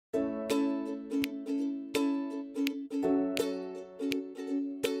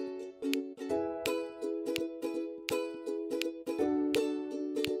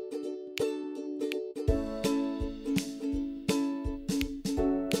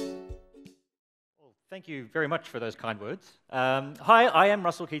Thank you very much for those kind words. Hi, I am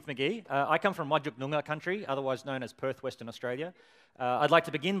Russell Keith-Magee. I come from Whadjuk Noongar country, otherwise known as Perth, Western Australia. I'd like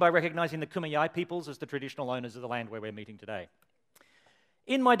to begin by recognising the Kumeyaay peoples as the traditional owners of the land where we're meeting today.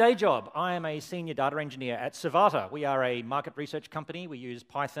 In my day job, I am a senior data engineer at Savata. We are a market research company. We use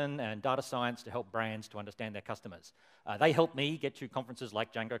Python and data science to help brands to understand their customers. They help me get to conferences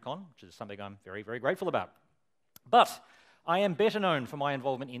like DjangoCon, which is something I'm very, very grateful about. But I am better known for my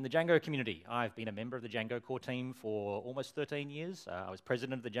involvement in the Django community. I've been a member of the Django core team for almost 13 years. I was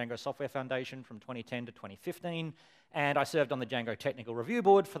president of the Django Software Foundation from 2010 to 2015, and I served on the Django Technical Review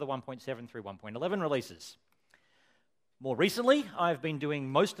Board for the 1.7 through 1.11 releases. More recently, I've been doing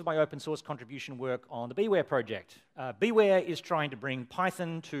most of my open source contribution work on the Beware project. Beware is trying to bring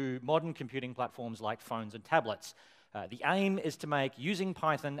Python to modern computing platforms like phones and tablets. The aim is to make using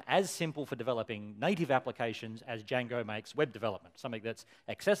Python as simple for developing native applications as Django makes web development, something that's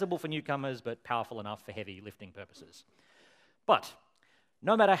accessible for newcomers but powerful enough for heavy lifting purposes. But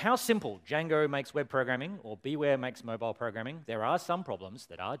no matter how simple Django makes web programming or Beware makes mobile programming, there are some problems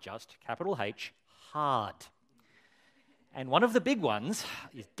that are just, capital H, hard. And one of the big ones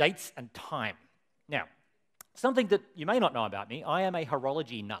is dates and time. Now, something that you may not know about me, I am a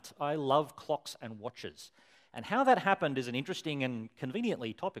horology nut. I love clocks and watches. And how that happened is an interesting and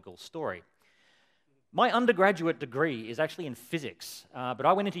conveniently topical story. My undergraduate degree is actually in physics, but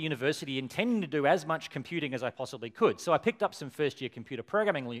I went into university intending to do as much computing as I possibly could. So I picked up some first-year computer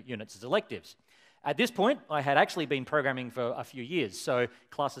programming units as electives. At this point, I had actually been programming for a few years, so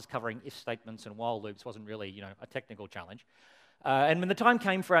classes covering if statements and while loops wasn't really, a technical challenge. And when the time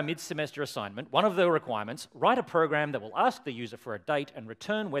came for our mid-semester assignment, one of the requirements, write a program that will ask the user for a date and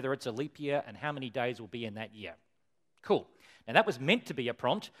return whether it's a leap year and how many days will be in that year. Cool. Now that was meant to be a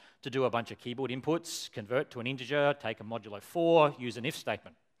prompt to do a bunch of keyboard inputs, convert to an integer, take a modulo 4, use an if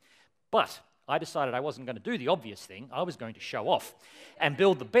statement. But I decided I wasn't going to do the obvious thing. I was going to show off and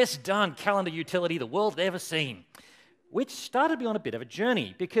build the best darn calendar utility the world's ever seen, which started me on a bit of a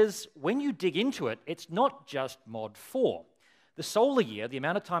journey because when you dig into it, it's not just mod 4. The solar year, the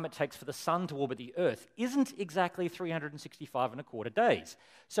amount of time it takes for the sun to orbit the Earth, isn't exactly 365.25 days.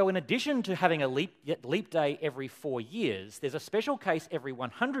 So in addition to having a leap day every 4 years, there's a special case every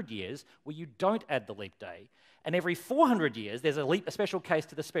 100 years where you don't add the leap day. And every 400 years, there's a special case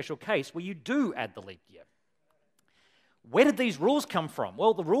to the special case where you do add the leap year. Where did these rules come from?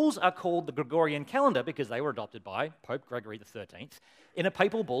 Well, the rules are called the Gregorian calendar because they were adopted by Pope Gregory XIII in a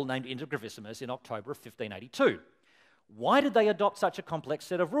papal bull named Inter Gravissimus in October of 1582. Why did they adopt such a complex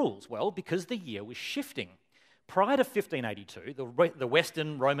set of rules? Well, because the year was shifting. Prior to 1582, the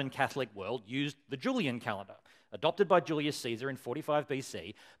Western Roman Catholic world used the Julian calendar, adopted by Julius Caesar in 45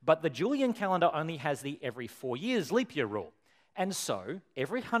 BC, but the Julian calendar only has the every 4 years leap year rule. And so,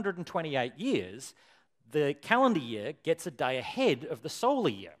 every 128 years, the calendar year gets a day ahead of the solar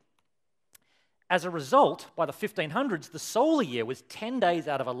year. As a result, by the 1500s, the solar year was 10 days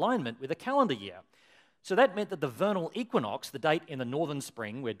out of alignment with the calendar year. So that meant that the vernal equinox, the date in the northern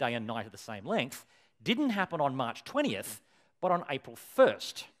spring where day and night are the same length, didn't happen on March 20th, but on April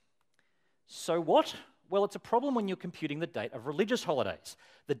 1st. So what? Well, it's a problem when you're computing the date of religious holidays.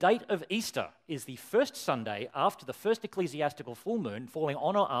 The date of Easter is the first Sunday after the first ecclesiastical full moon falling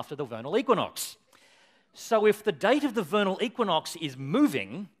on or after the vernal equinox. So if the date of the vernal equinox is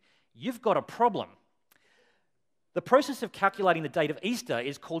moving, you've got a problem. The process of calculating the date of Easter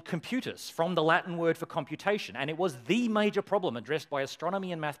is called computus, from the Latin word for computation, and it was the major problem addressed by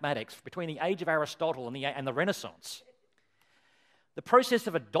astronomy and mathematics between the age of Aristotle and the Renaissance. The process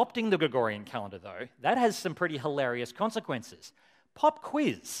of adopting the Gregorian calendar, though, that has some pretty hilarious consequences. Pop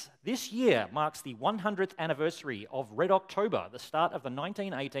quiz. This year marks the 100th anniversary of Red October, the start of the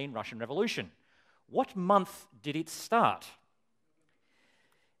 1918 Russian Revolution. What month did it start?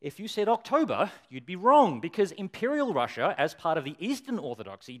 If you said October, you'd be wrong, because Imperial Russia, as part of the Eastern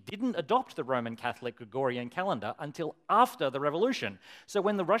Orthodoxy, didn't adopt the Roman Catholic Gregorian calendar until after the revolution. So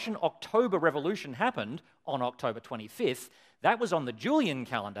when the Russian October Revolution happened on October 25th, that was on the Julian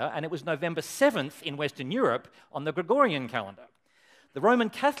calendar, and it was November 7th in Western Europe on the Gregorian calendar. The Roman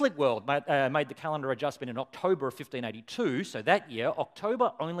Catholic world made the calendar adjustment in October of 1582, so that year,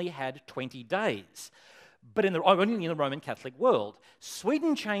 October only had 20 days. But only in the Roman Catholic world.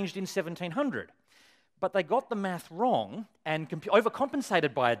 Sweden changed in 1700, but they got the math wrong and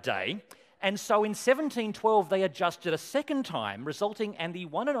overcompensated by a day, and so in 1712 they adjusted a second time, resulting in the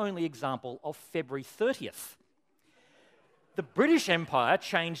one and only example of February 30th. The British Empire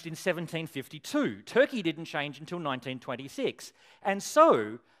changed in 1752. Turkey didn't change until 1926. And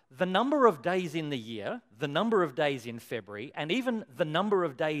so the number of days in the year, the number of days in February, and even the number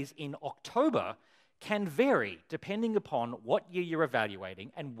of days in October can vary depending upon what year you're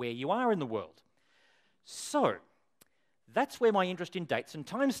evaluating and where you are in the world. So, that's where my interest in dates and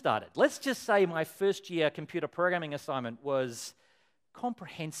times started. Let's just say my first year computer programming assignment was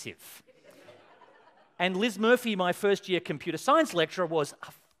comprehensive. And Liz Murphy, my first year computer science lecturer, was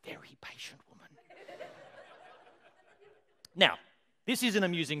a very patient woman. Now, this is an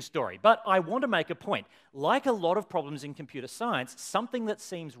amusing story, but I want to make a point. Like a lot of problems in computer science, something that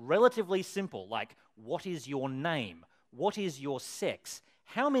seems relatively simple, like what is your name, what is your sex,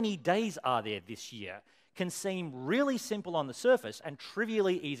 how many days are there this year, can seem really simple on the surface and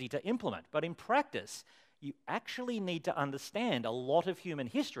trivially easy to implement. But in practice, you actually need to understand a lot of human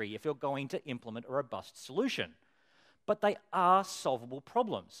history if you're going to implement a robust solution. But they are solvable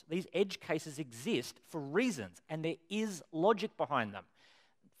problems. These edge cases exist for reasons, and there is logic behind them.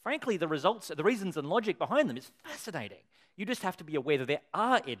 Frankly, the reasons and logic behind them is fascinating. You just have to be aware that there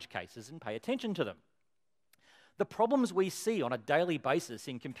are edge cases and pay attention to them. The problems we see on a daily basis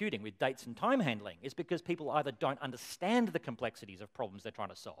in computing with dates and time handling is because people either don't understand the complexities of problems they're trying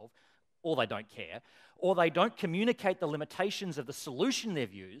to solve, or they don't care, or they don't communicate the limitations of the solution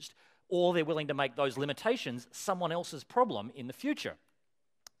they've used, or they're willing to make those limitations someone else's problem in the future.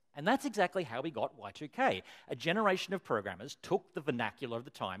 And that's exactly how we got Y2K. A generation of programmers took the vernacular of the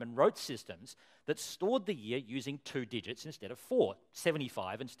time and wrote systems that stored the year using 2 digits instead of 4,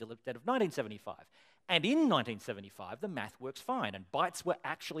 75 instead of 1975. And in 1975, the math works fine, and bytes were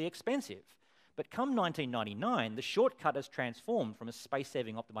actually expensive. But come 1999, the shortcut has transformed from a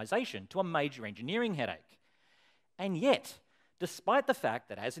space-saving optimization to a major engineering headache. And yet, despite the fact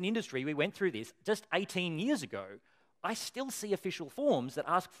that as an industry we went through this just 18 years ago, I still see official forms that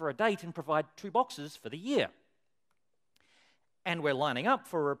ask for a date and provide 2 boxes for the year. And we're lining up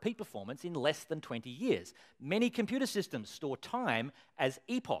for a repeat performance in less than 20 years. Many computer systems store time as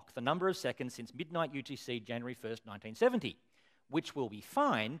epoch, the number of seconds since midnight UTC, January 1st, 1970, which will be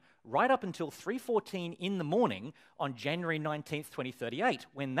fine right up until 3:14 in the morning on January 19th, 2038,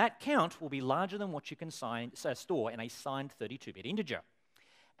 when that count will be larger than what you can store in a signed 32-bit integer.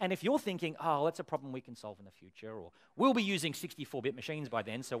 And if you're thinking, oh, that's a problem we can solve in the future, or we'll be using 64-bit machines by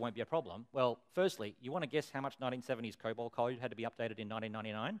then, so it won't be a problem. Well, firstly, you want to guess how much 1970s COBOL code had to be updated in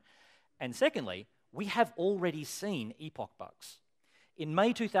 1999? And secondly, we have already seen epoch bugs. In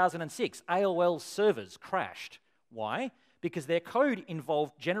May 2006, AOL's servers crashed. Why? Because their code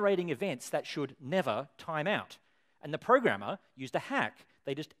involved generating events that should never time out. And the programmer used a hack.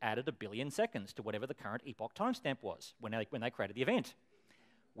 They just added 1 billion seconds to whatever the current epoch timestamp was when they created the event,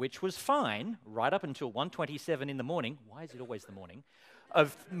 which was fine right up until 1:27 in the morning, why is it always the morning,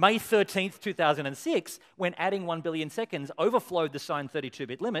 of May 13th, 2006, when adding 1 billion seconds overflowed the signed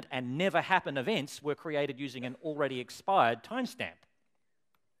 32-bit limit and never happen events were created using an already expired timestamp.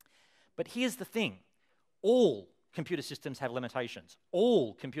 But here's the thing, all computer systems have limitations.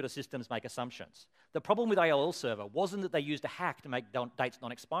 All computer systems make assumptions. The problem with AOL server wasn't that they used a hack to make dates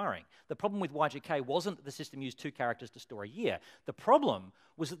non-expiring. The problem with Y2K wasn't that the system used 2 characters to store a year. The problem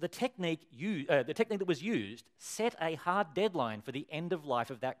was that the technique that was used set a hard deadline for the end of life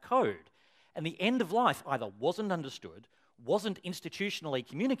of that code. And the end of life either wasn't understood, wasn't institutionally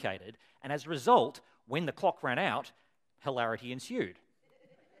communicated, and as a result, when the clock ran out, hilarity ensued.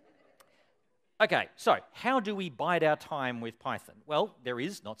 Okay, so how do we bide our time with Python? Well, there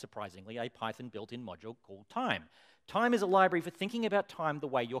is, not surprisingly, a Python built-in module called time. Time is a library for thinking about time the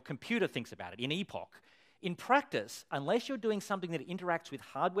way your computer thinks about it, in epoch. In practice, unless you're doing something that interacts with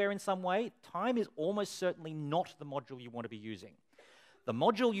hardware in some way, time is almost certainly not the module you want to be using. The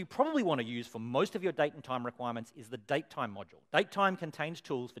module you probably want to use for most of your date and time requirements is the datetime module. Datetime contains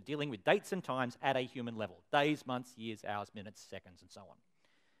tools for dealing with dates and times at a human level. Days, months, years, hours, minutes, seconds, and so on.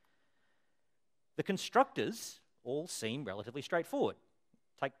 The constructors all seem relatively straightforward.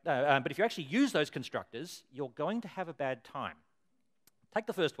 But if you actually use those constructors, you're going to have a bad time. Take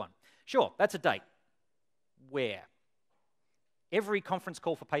the first one. Sure, that's a date. Where? Every conference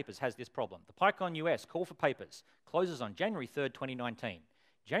call for papers has this problem. The PyCon US call for papers closes on January 3rd, 2019.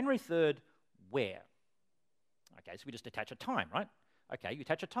 January 3rd, where? Okay, so we just attach a time, right? Okay, you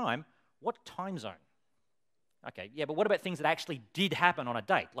attach a time. What time zone? Okay, yeah, but what about things that actually did happen on a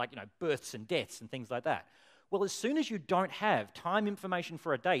date, like, births and deaths and things like that? Well, as soon as you don't have time information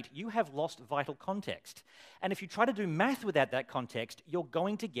for a date, you have lost vital context. And if you try to do math without that context, you're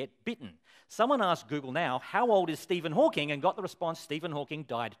going to get bitten. Someone asked Google now, how old is Stephen Hawking? And got the response, Stephen Hawking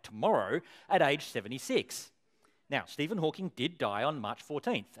died tomorrow at age 76. Now, Stephen Hawking did die on March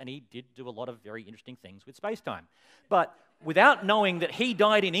 14th, and he did do a lot of very interesting things with space-time. But without knowing that he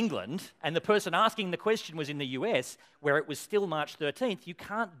died in England and the person asking the question was in the US, where it was still March 13th, you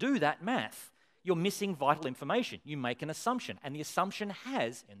can't do that math. you're missing vital information. You make an assumption, and the assumption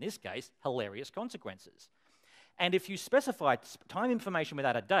has, in this case, hilarious consequences. And if you specify time information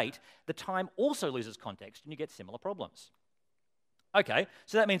without a date, the time also loses context, and you get similar problems. Okay,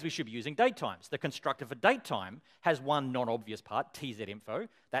 so that means we should be using date times. The constructor for date time has one non-obvious part, tzinfo.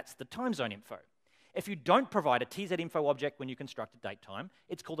 That's the time zone info. If you don't provide a tzinfo object when you construct a date time,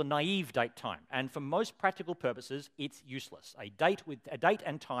 it's called a naive date time. And for most practical purposes, it's useless. A date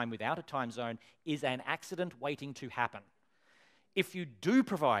and time without a time zone is an accident waiting to happen. If you do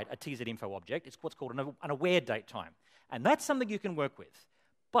provide a tzinfo object, it's what's called an aware date time. And that's something you can work with.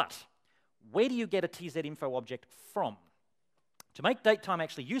 But where do you get a tzinfo object from? To make date time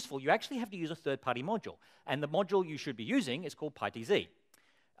actually useful, you actually have to use a third-party module. And the module you should be using is called pytz.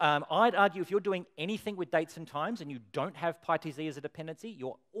 I'd argue if you're doing anything with dates and times and you don't have pytz as a dependency,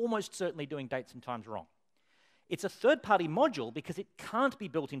 you're almost certainly doing dates and times wrong. It's a third-party module because it can't be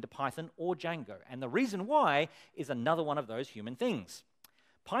built into Python or Django. And the reason why is another one of those human things.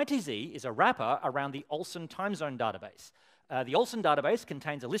 pytz is a wrapper around the Olsen time zone database. The Olsen database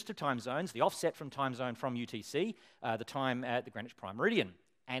contains a list of time zones, the offset from time zone from UTC, the time at the Greenwich Prime Meridian.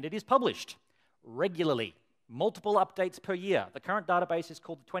 And it is published regularly. Multiple updates per year. The current database is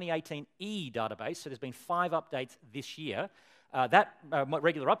called the 2018 E database, so there's been 5 updates this year. That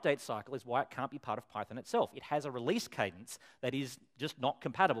regular update cycle is why it can't be part of Python itself. It has a release cadence that is just not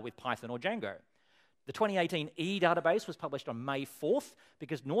compatible with Python or Django. The 2018 E database was published on May 4th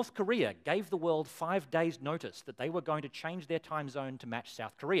because North Korea gave the world 5 days' notice that they were going to change their time zone to match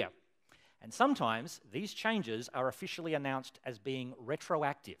South Korea. And sometimes these changes are officially announced as being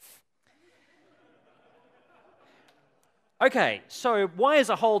retroactive. Okay, so why is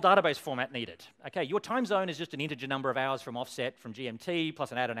a whole database format needed? Okay, your time zone is just an integer number of hours from offset from GMT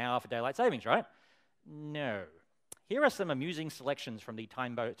plus an add an hour for daylight savings, right? No. Here are some amusing selections from the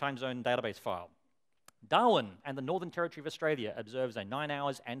time zone database file. Darwin and the Northern Territory of Australia observes a 9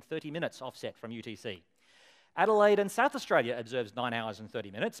 hours and 30 minutes offset from UTC. Adelaide and South Australia observes 9 hours and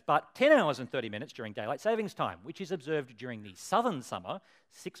 30 minutes, but 10 hours and 30 minutes during daylight savings time, which is observed during the southern summer,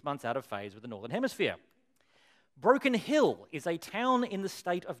 6 months out of phase with the Northern Hemisphere. Broken Hill is a town in the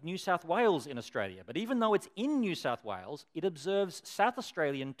state of New South Wales in Australia, but even though it's in New South Wales, it observes South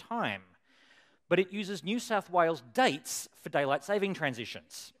Australian time, but it uses New South Wales dates for daylight saving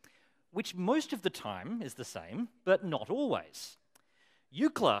transitions, which most of the time is the same, but not always.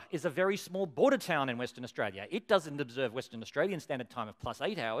 Eucla is a very small border town in Western Australia. It doesn't observe Western Australian Standard Time of plus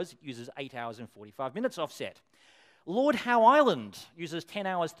 8 hours, it uses 8 hours and 45 minutes offset. Lord Howe Island uses 10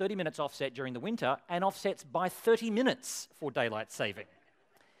 hours, 30 minutes offset during the winter and offsets by 30 minutes for daylight saving.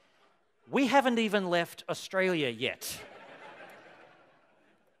 We haven't even left Australia yet.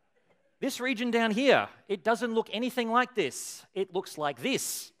 This region down here, it doesn't look anything like this. It looks like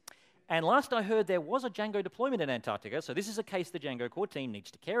this. And last I heard, there was a Django deployment in Antarctica, so this is a case the Django core team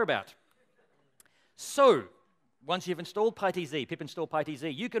needs to care about. So, once you've installed pytz, pip install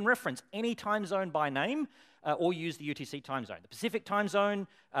pytz, you can reference any time zone by name or use the UTC time zone. The Pacific time zone,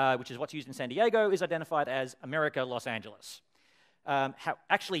 which is what's used in San Diego, is identified as America, Los Angeles.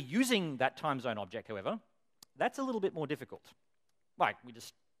 Actually using that time zone object, however, that's a little bit more difficult. Like, we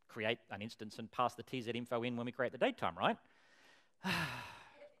just create an instance and pass the tzinfo in when we create the date time, right?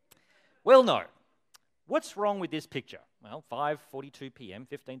 Well, no. What's wrong with this picture? Well, 5:42 p.m.,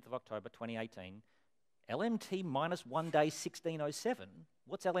 15th of October, 2018, LMT minus 1 day 1607.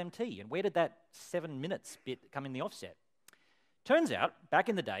 What's LMT? And where did that 7 minutes bit come in the offset? Turns out, back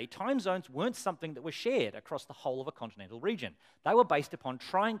in the day, time zones weren't something that were shared across the whole of a continental region. They were based upon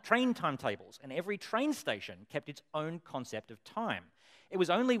train timetables, and every train station kept its own concept of time. It was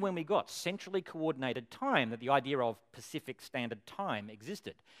only when we got centrally coordinated time that the idea of Pacific Standard Time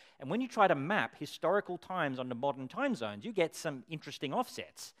existed. And when you try to map historical times onto modern time zones, you get some interesting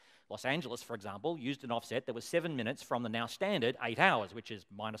offsets. Los Angeles, for example, used an offset that was 7 minutes from the now standard 8 hours, which is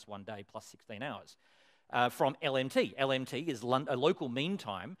minus 1 day plus 16 hours. From LMT. LMT is a local mean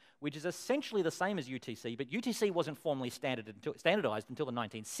time, which is essentially the same as UTC, but UTC wasn't formally standardized until the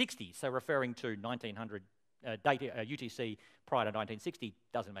 1960s, so referring to 1900 UTC prior to 1960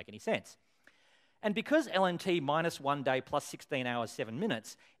 doesn't make any sense. And because LMT minus 1 day plus 16 hours 7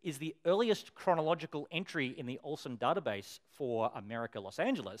 minutes is the earliest chronological entry in the Olsen database for America, Los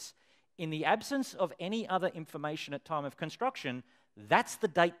Angeles, in the absence of any other information at time of construction, that's the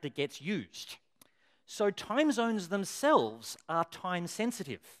date that gets used. So time zones themselves are time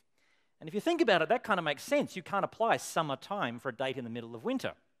sensitive. And if you think about it, that kind of makes sense. You can't apply summertime for a date in the middle of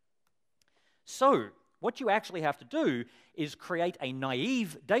winter. So What you actually have to do is create a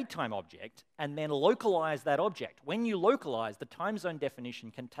naive datetime object and then localize that object. When you localize, the time zone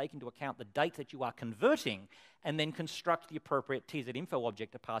definition can take into account the date that you are converting and then construct the appropriate tzinfo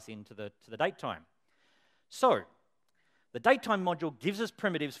object to pass into the datetime. So, the datetime module gives us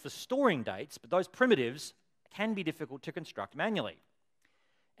primitives for storing dates, but those primitives can be difficult to construct manually.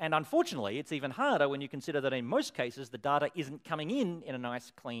 And unfortunately, it's even harder when you consider that in most cases, the data isn't coming in a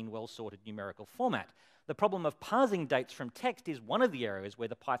nice, clean, well-sorted numerical format. The problem of parsing dates from text is one of the areas where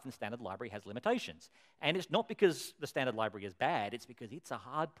the Python standard library has limitations. And it's not because the standard library is bad, it's because it's a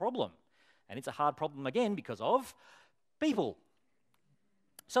hard problem. And it's a hard problem, again, because of people.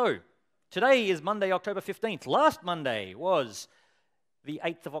 So, today is Monday, October 15th. Last Monday was the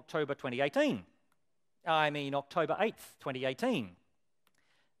 8th of October, 2018. I mean, October 8th, 2018.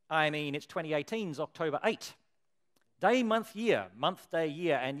 I mean, it's 2018's October 8. Day, month, year, month, day,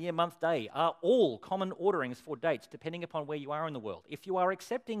 year, and year, month, day are all common orderings for dates depending upon where you are in the world. If you are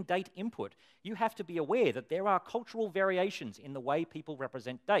accepting date input, you have to be aware that there are cultural variations in the way people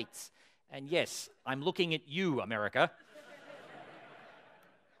represent dates. And yes, I'm looking at you, America.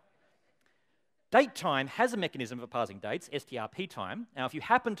 Date time has a mechanism for parsing dates, strp time. Now, if you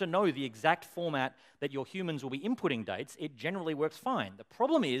happen to know the exact format that your humans will be inputting dates, it generally works fine. The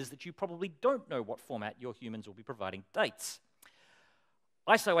problem is that you probably don't know what format your humans will be providing dates.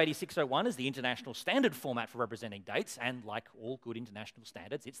 ISO 8601 is the international standard format for representing dates, and like all good international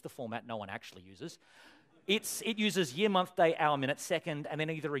standards, it's the format no one actually uses. It uses year, month, day, hour, minute, second, and then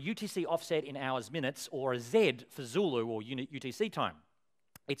either a UTC offset in hours, minutes, or a Z for Zulu or UTC time.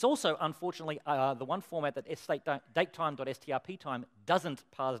 It's also, unfortunately, the one format that datetime.strp time doesn't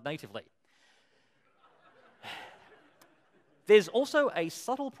parse natively. There's also a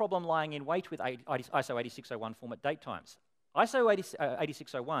subtle problem lying in wait with ISO 8601 format date times. ISO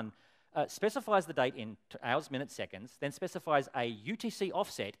 8601 specifies the date in hours, minutes, seconds, then specifies a UTC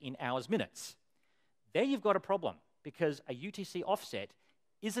offset in hours, minutes. There you've got a problem, because a UTC offset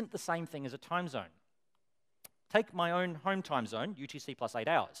isn't the same thing as a time zone. Take my own home time zone, UTC plus 8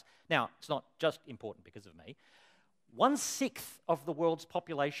 hours. Now, it's not just important because of me. 1/6 of the world's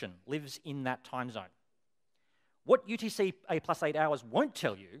population lives in that time zone. What UTC plus 8 hours won't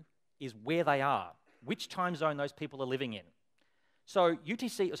tell you is where they are, which time zone those people are living in. So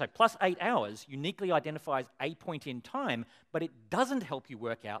plus 8 hours uniquely identifies a point in time, but it doesn't help you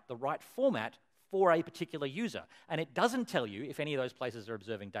work out the right format for a particular user. And it doesn't tell you if any of those places are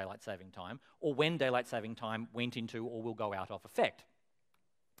observing daylight saving time or when daylight saving time went into or will go out of effect.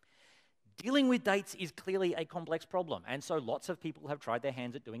 Dealing with dates is clearly a complex problem, and so lots of people have tried their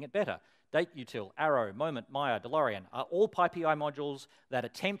hands at doing it better. Dateutil, Arrow, Moment, Maya, DeLorean are all PyPI modules that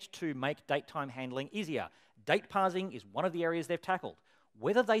attempt to make date time handling easier. Date parsing is one of the areas they've tackled.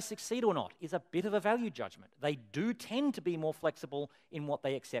 Whether they succeed or not is a bit of a value judgment. They do tend to be more flexible in what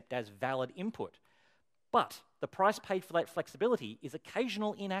they accept as valid input. But the price paid for that flexibility is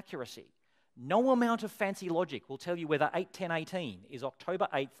occasional inaccuracy. No amount of fancy logic will tell you whether 8/10/18 is October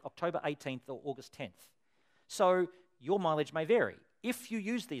 8th, October 18th, or August 10th. So your mileage may vary. If you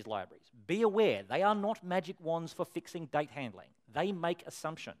use these libraries, be aware they are not magic wands for fixing date handling. They make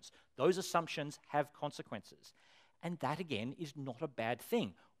assumptions. Those assumptions have consequences. And that, again, is not a bad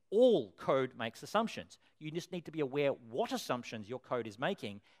thing. All code makes assumptions. You just need to be aware what assumptions your code is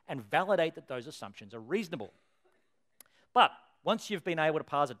making and validate that those assumptions are reasonable. But once you've been able to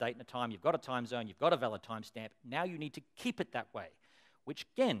parse a date and a time, you've got a time zone, you've got a valid timestamp, now you need to keep it that way, which,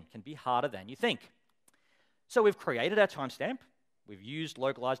 again, can be harder than you think. So we've created our timestamp. We've used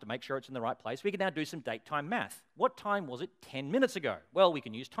localize to make sure it's in the right place. We can now do some date time math. What time was it 10 minutes ago? Well, we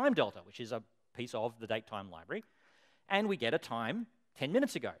can use time delta, which is a piece of the date time library. And we get a time 10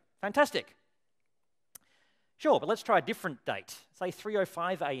 minutes ago. Fantastic. Sure, but let's try a different date. Say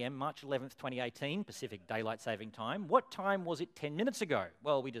 3:05 a.m., March 11th, 2018, Pacific Daylight Saving Time. What time was it 10 minutes ago?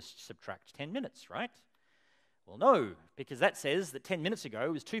 Well, we just subtract 10 minutes, right? Well, no, because that says that 10 minutes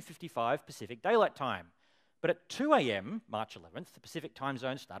ago was 2:55 Pacific Daylight Time. But at 2 a.m., March 11th, the Pacific time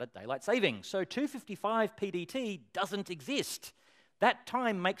zone started daylight saving. So 2:55 PDT doesn't exist. That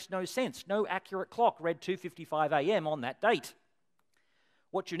time makes no sense. No accurate clock read 2:55 a.m. on that date.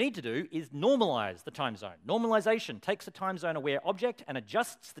 What you need to do is normalize the time zone. Normalization takes a time zone aware object and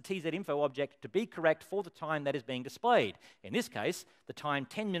adjusts the tzinfo object to be correct for the time that is being displayed. In this case, the time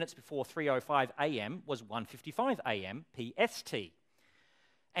 10 minutes before 3:05 a.m. was 1:55 a.m. PST.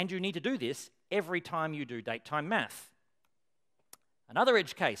 And you need to do this every time you do date time math. Another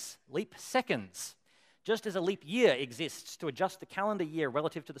edge case, leap seconds. Just as a leap year exists to adjust the calendar year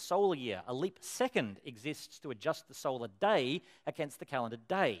relative to the solar year, a leap second exists to adjust the solar day against the calendar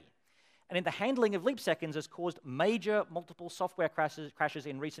day. and in the handling of leap seconds has caused major multiple software crashes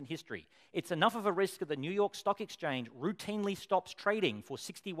in recent history. It's enough of a risk that the New York Stock Exchange routinely stops trading for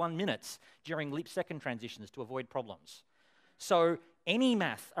 61 minutes during leap second transitions to avoid problems. So any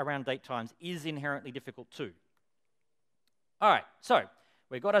math around date times is inherently difficult too. All right, so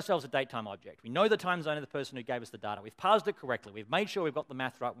we've got ourselves a date time object. We know the time zone of the person who gave us the data. We've parsed it correctly. We've made sure we've got the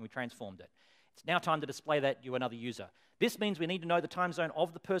math right when we transformed it. It's now time to display that to another user. This means we need to know the time zone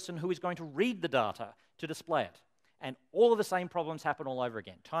of the person who is going to read the data to display it. And all of the same problems happen all over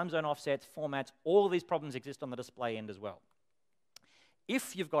again. Time zone offsets, formats, all of these problems exist on the display end as well.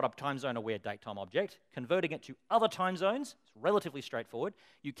 If you've got a time zone aware datetime object, converting it to other time zones is relatively straightforward.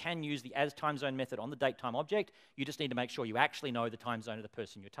 You can use the as time zone method on the datetime object. You just need to make sure you actually know the time zone of the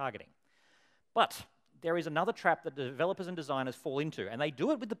person you're targeting. But there is another trap that developers and designers fall into, and they do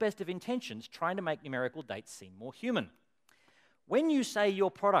it with the best of intentions, trying to make numerical dates seem more human. When you say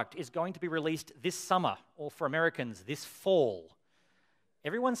your product is going to be released this summer, or for Americans, this fall,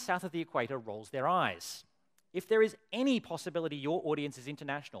 everyone south of the equator rolls their eyes. If there is any possibility your audience is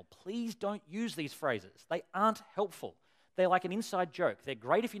international, please don't use these phrases. They aren't helpful. They're like an inside joke. They're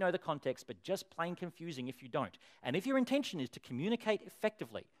great if you know the context, but just plain confusing if you don't. And if your intention is to communicate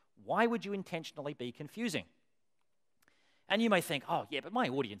effectively, why would you intentionally be confusing? And you may think, oh, yeah, but my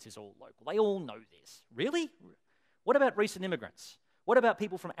audience is all local. They all know this. Really? What about recent immigrants? What about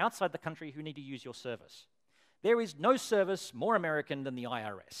people from outside the country who need to use your service? There is no service more American than the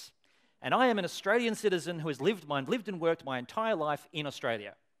IRS. And I am an Australian citizen who has lived and worked my entire life in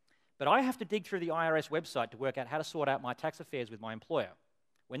Australia. But I have to dig through the IRS website to work out how to sort out my tax affairs with my employer.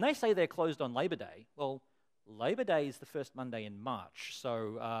 When they say they're closed on Labor Day, well, Labor Day is the first Monday in March,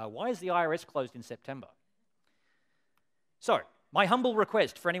 so why is the IRS closed in September? So, my humble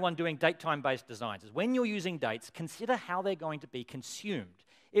request for anyone doing date-time-based designs is when you're using dates, consider how they're going to be consumed.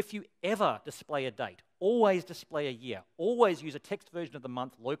 If you ever display a date, always display a year, always use a text version of the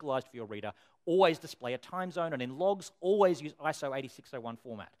month localized for your reader, always display a time zone, and in logs, always use ISO 8601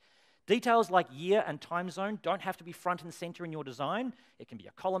 format. Details like year and time zone don't have to be front and center in your design. It can be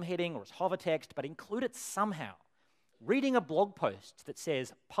a column heading or as hover text, but include it somehow. Reading a blog post that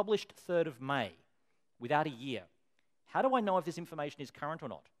says published 3rd of May without a year, how do I know if this information is current or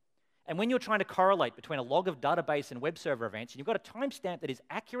not? And when you're trying to correlate between a log of database and web server events, and you've got a timestamp that is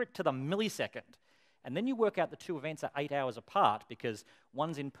accurate to the millisecond, and then you work out the two events are 8 hours apart because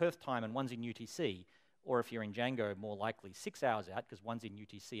one's in Perth time and one's in UTC, or if you're in Django, more likely 6 hours out because one's in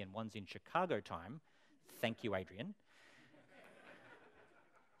UTC and one's in Chicago time. Thank you, Adrian.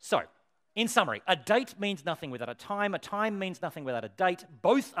 So, in summary, a date means nothing without a time means nothing without a date,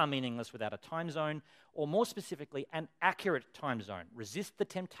 both are meaningless without a time zone, or more specifically, an accurate time zone. Resist the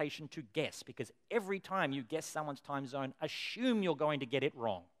temptation to guess, because every time you guess someone's time zone, assume you're going to get it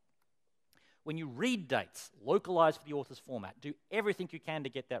wrong. When you read dates, localize for the author's format. Do everything you can to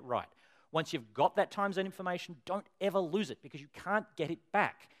get that right. Once you've got that time zone information, don't ever lose it, because you can't get it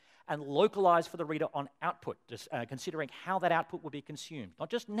back. And localize for the reader on output, just, considering how that output will be consumed, not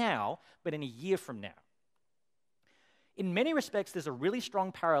just now, but in a year from now. In many respects, there's a really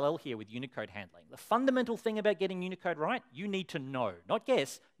strong parallel here with Unicode handling. The fundamental thing about getting Unicode right, you need to know, not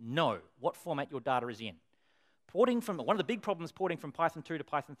guess, know what format your data is in. One of the big problems porting from Python 2 to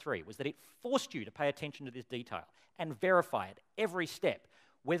Python 3 was that it forced you to pay attention to this detail and verify it every step,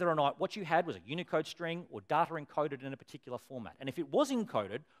 whether or not what you had was a Unicode string or data encoded in a particular format. And if it was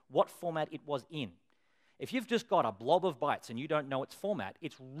encoded, what format it was in. If you've just got a blob of bytes and you don't know its format,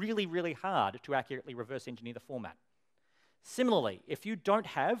 it's really, really hard to accurately reverse engineer the format. Similarly, if you don't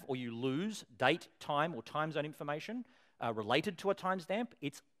have or you lose date, time, or time zone information related to a timestamp,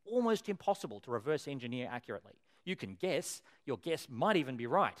 it's almost impossible to reverse engineer accurately. You can guess, your guess might even be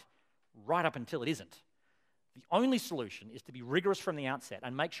right up until it isn't. The only solution is to be rigorous from the outset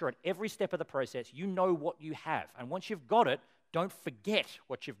and make sure at every step of the process you know what you have. And once you've got it, don't forget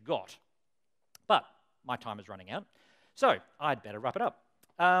what you've got. But my time is running out, so I'd better wrap it up.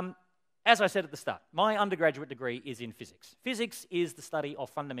 As I said at the start, my undergraduate degree is in physics. Physics is the study of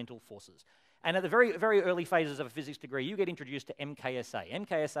fundamental forces. And at the very, very early phases of a physics degree, you get introduced to MKSA.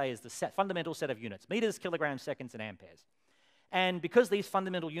 MKSA is the fundamental set of units, meters, kilograms, seconds, and amperes. And because these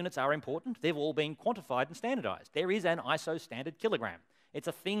fundamental units are important, they've all been quantified and standardized. There is an ISO standard kilogram. It's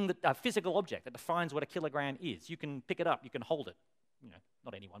a thing, a physical object that defines what a kilogram is. You can pick it up, you can hold it. You know,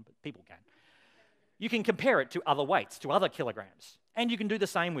 not anyone, but people can. You can compare it to other weights, to other kilograms. And you can do the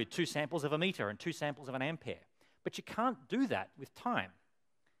same with 2 samples of a meter and 2 samples of an ampere. But you can't do that with time.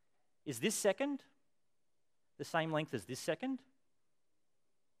 Is this second the same length as this second?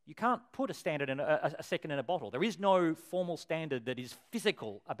 You can't put a standard in a second in a bottle. There is no formal standard that is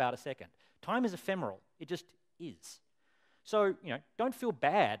physical about a second. Time is ephemeral. It just is. So, don't feel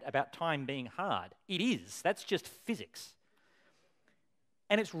bad about time being hard. It is. That's just physics.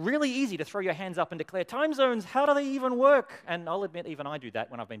 And it's really easy to throw your hands up and declare, time zones, how do they even work? And I'll admit, even I do that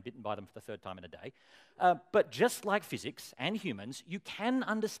when I've been bitten by them for the third time in a day. But just like physics and humans, you can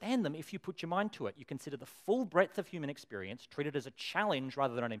understand them if you put your mind to it. You consider the full breadth of human experience, treat it as a challenge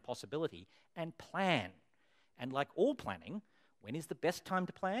rather than an impossibility, and plan. And like all planning, when is the best time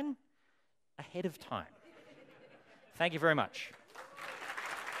to plan? Ahead of time. Thank you very much.